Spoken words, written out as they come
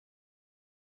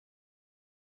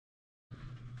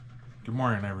Good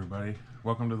morning, everybody.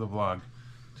 Welcome to the vlog.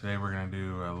 Today we're going to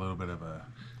do a little bit of a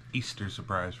Easter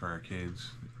surprise for our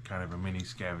kids. Kind of a mini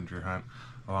scavenger hunt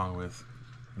along with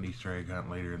an Easter egg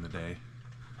hunt later in the day.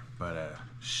 But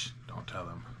shh, don't tell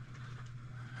them.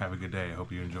 Have a good day. I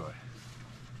hope you enjoy.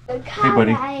 Hey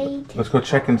buddy, let's go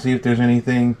check and see if there's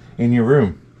anything in your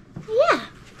room. Yeah.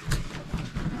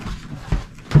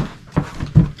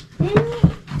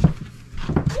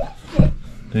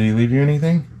 Did he leave you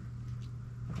anything?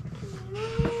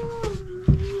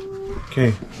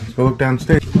 Okay, let's go look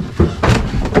downstairs.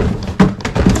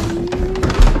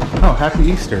 Oh, happy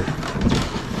Easter.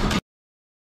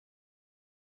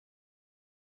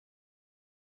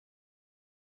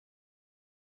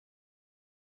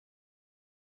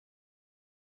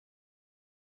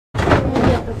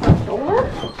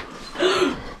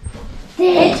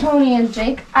 Hey Tony and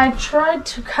Jake, I tried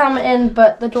to come in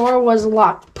but the door was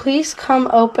locked. Please come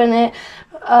open it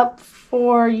up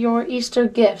for your Easter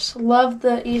gifts. Love,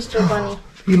 the Easter Bunny.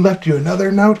 He left you another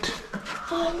note?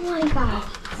 Oh my god.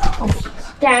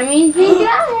 That means we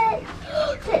got it.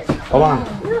 Hold on.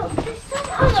 No, there's some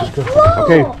on the floor.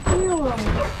 Okay.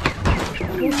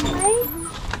 This way?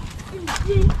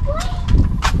 This way?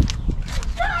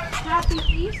 Happy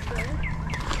Easter.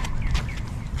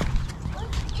 What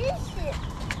is it?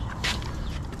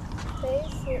 Where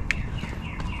is it?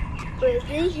 Where is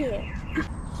it here?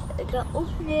 I gotta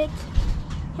open it.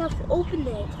 You have to open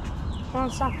it. Come on,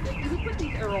 stop. Who put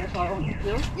these arrows on?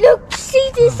 You? Look,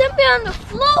 see, there's something on the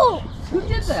floor. Who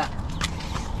did that?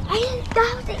 I didn't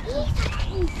have to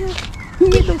eat it. Who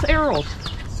made those arrows?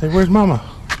 Say, where's Mama?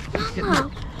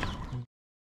 Mama.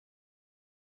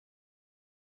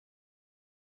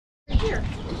 Here.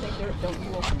 Don't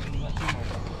you open them.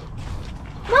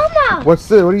 Mama.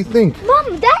 What's it? What do you think?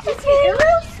 Mom, that's a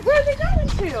arrows. Where are they going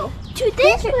to? To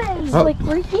this place. Oh. Like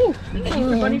right here. And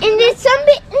there's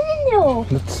something in there.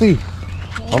 Let's see.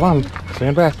 Hold on.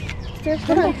 Stand back. There's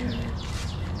something.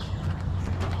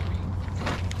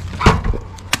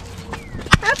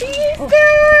 Happy Easter!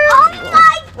 Oh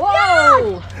my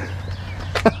Whoa!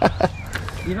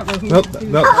 You don't know who Nope,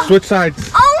 nope. Switch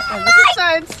sides. Oh my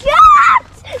sides. god!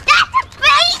 That's a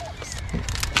face!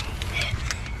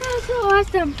 That's so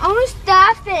awesome. Almost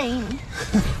stuffing.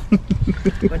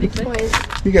 What do you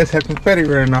think? You guys have confetti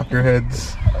running off your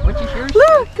heads. What's yours?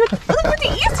 Look what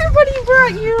the Easter Bunny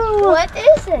brought you. What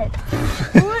is it?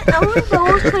 I want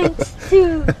those things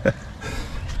too.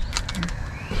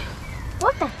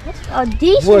 What the heck? Oh,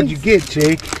 these What'd you get,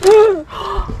 Jake?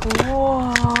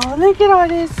 Whoa, look at all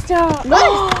this stuff.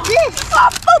 What is this?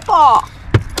 Football.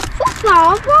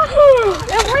 Football? A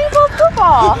rainbow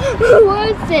football. What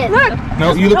is it? Look.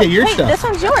 No, you look at your Wait, stuff. this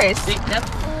one's yours.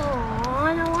 Oh,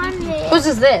 I don't want it. Whose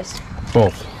is this?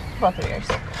 Both. Both of yours.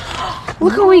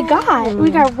 Look what we got. We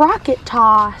got rocket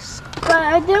toss. But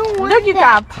I don't want Look, you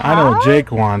that. got I know what pop.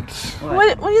 Jake wants.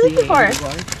 What are you looking for?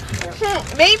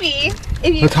 Maybe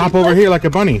if you Let's hop over here like a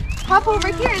bunny. hop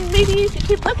over here and maybe you should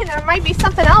keep looking. There might be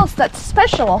something else that's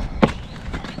special.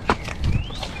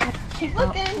 Keep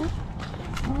looking.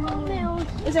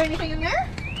 Is there anything in there?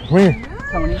 Where?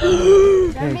 Tony.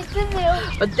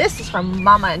 But this is from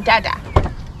Mama and Dada.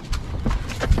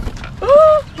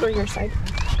 Go to your side.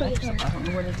 I don't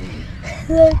know what it is.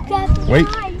 Look at Wait.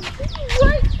 mine.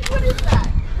 What is that?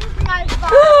 My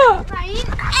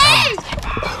egg. You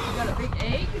got a big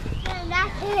egg? And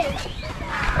that's it.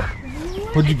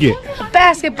 What'd you get?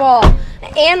 Basketball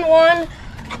and one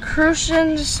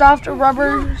Crucian soft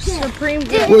rubber Supreme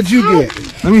Good. What'd you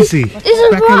get? Let me see. This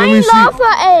is Becca, let me Ryan see. Lava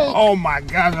egg. Oh my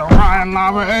God, a Ryan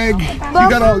lava egg.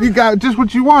 You got just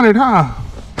what you wanted, huh?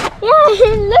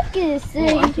 Yeah, look at this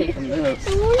thing. I'm taking this.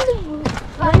 It's wonderful.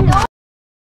 I know.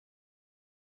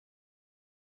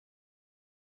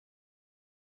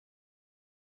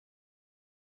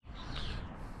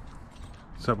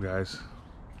 What's up, guys?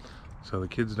 So the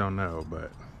kids don't know,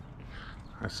 but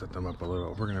I set them up a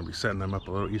little. We're gonna be setting them up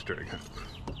a little Easter egg hunt.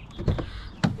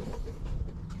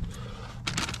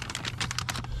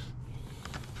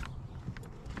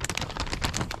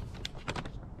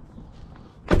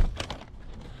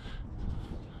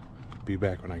 Be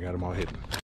back when I got them all hidden.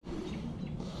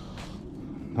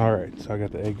 All right, so I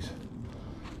got the eggs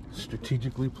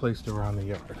strategically placed around the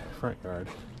yard, front yard.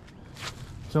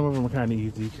 Some of them are kind of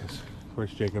easy because, of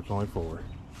course, Jacob's only 4.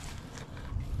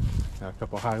 Got a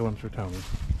couple high ones for Tony.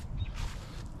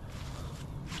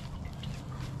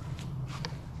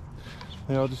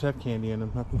 They all just have candy in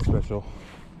them, nothing special.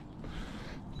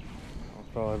 I'll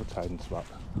probably have a hiding spot.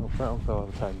 I'll probably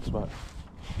have a hiding spot.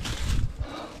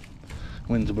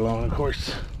 Wind's blowing, of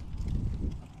course.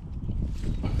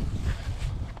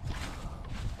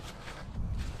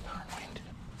 Darn wind.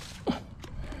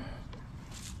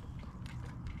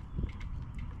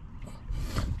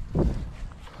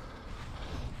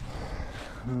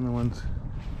 ones.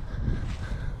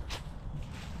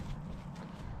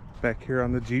 Back here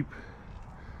on the Jeep.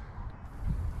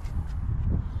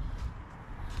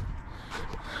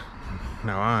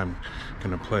 Now I'm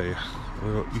gonna play a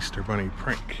little Easter Bunny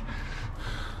prank.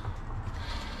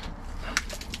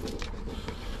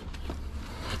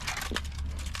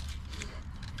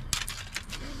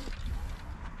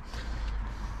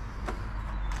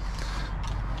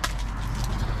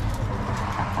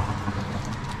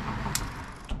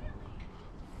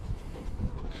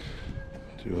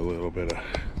 Do a little bit of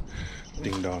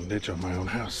ding dong ditch on my own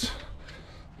house.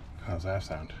 How's that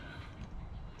sound?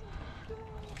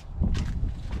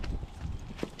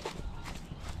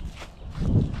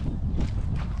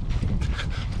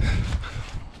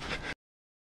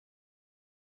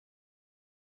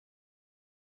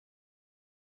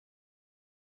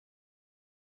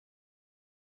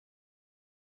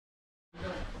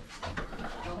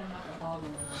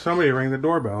 Somebody rang the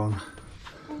doorbell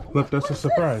and left us a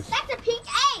surprise. That's a pink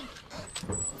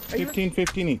egg.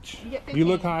 15 each. You get 15. You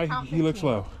look high, Count he looks 15.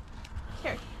 low.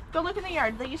 Here, go look in the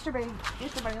yard. The Easter bunny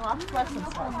left some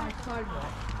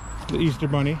stuff. The Easter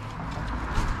Bunny. Easter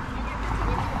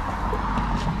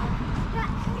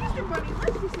bunny,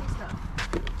 where's the Easter stuff?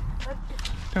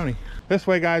 Tony. This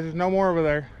way, guys. There's no more over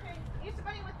there. Easter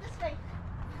bunny with this way.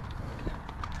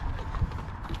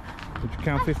 Did you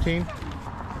count 15?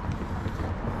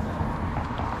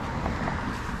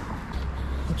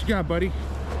 What you got, buddy?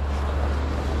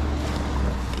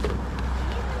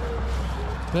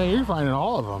 Man, you're finding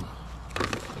all of them.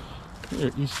 You're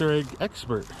an Easter egg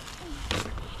expert.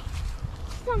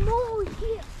 Some more over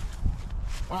here.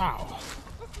 Wow.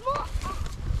 There's more.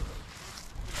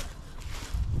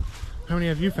 How many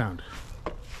have you found?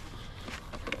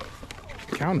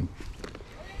 Count them.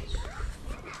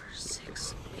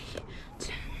 6, 8,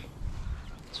 10.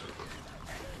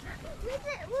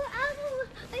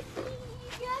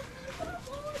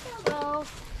 Oh.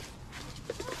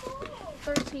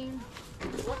 13.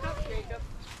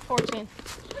 14.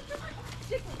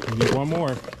 You can get one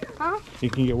more. Huh? You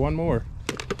can get one more.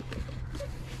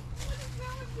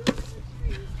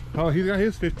 Oh, he's got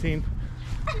his 15.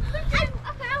 I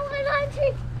found one on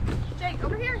tree. Jake,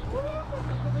 over here.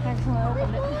 Accidentally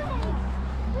opened it.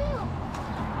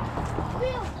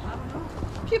 Will.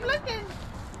 Keep looking.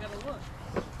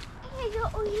 Hey, go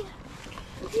over here.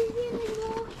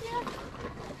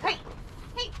 Hey,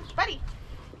 buddy.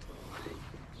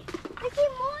 I see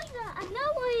more than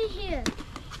another one here.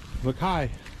 Look high.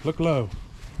 Look low.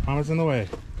 Mama's in the way.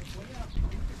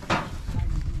 I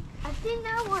see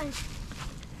that one.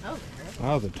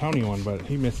 Oh, the Tony one, but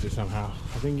he missed it somehow.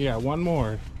 I think you got one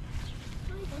more.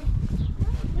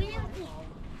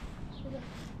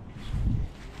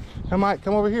 Come on,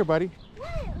 come over here, buddy.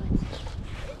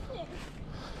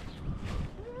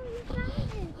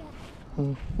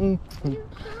 I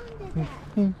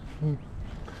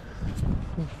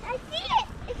see it.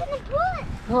 It's in the bush.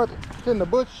 What? It's in the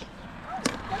bush.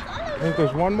 I think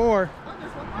there's one more. Oh,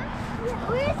 there's one more? Yeah,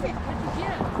 where is it? What'd you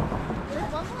get?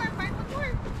 There's one more. Find one more.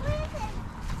 Where is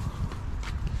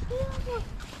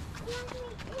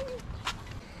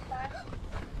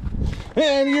it?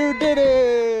 And you did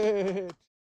it!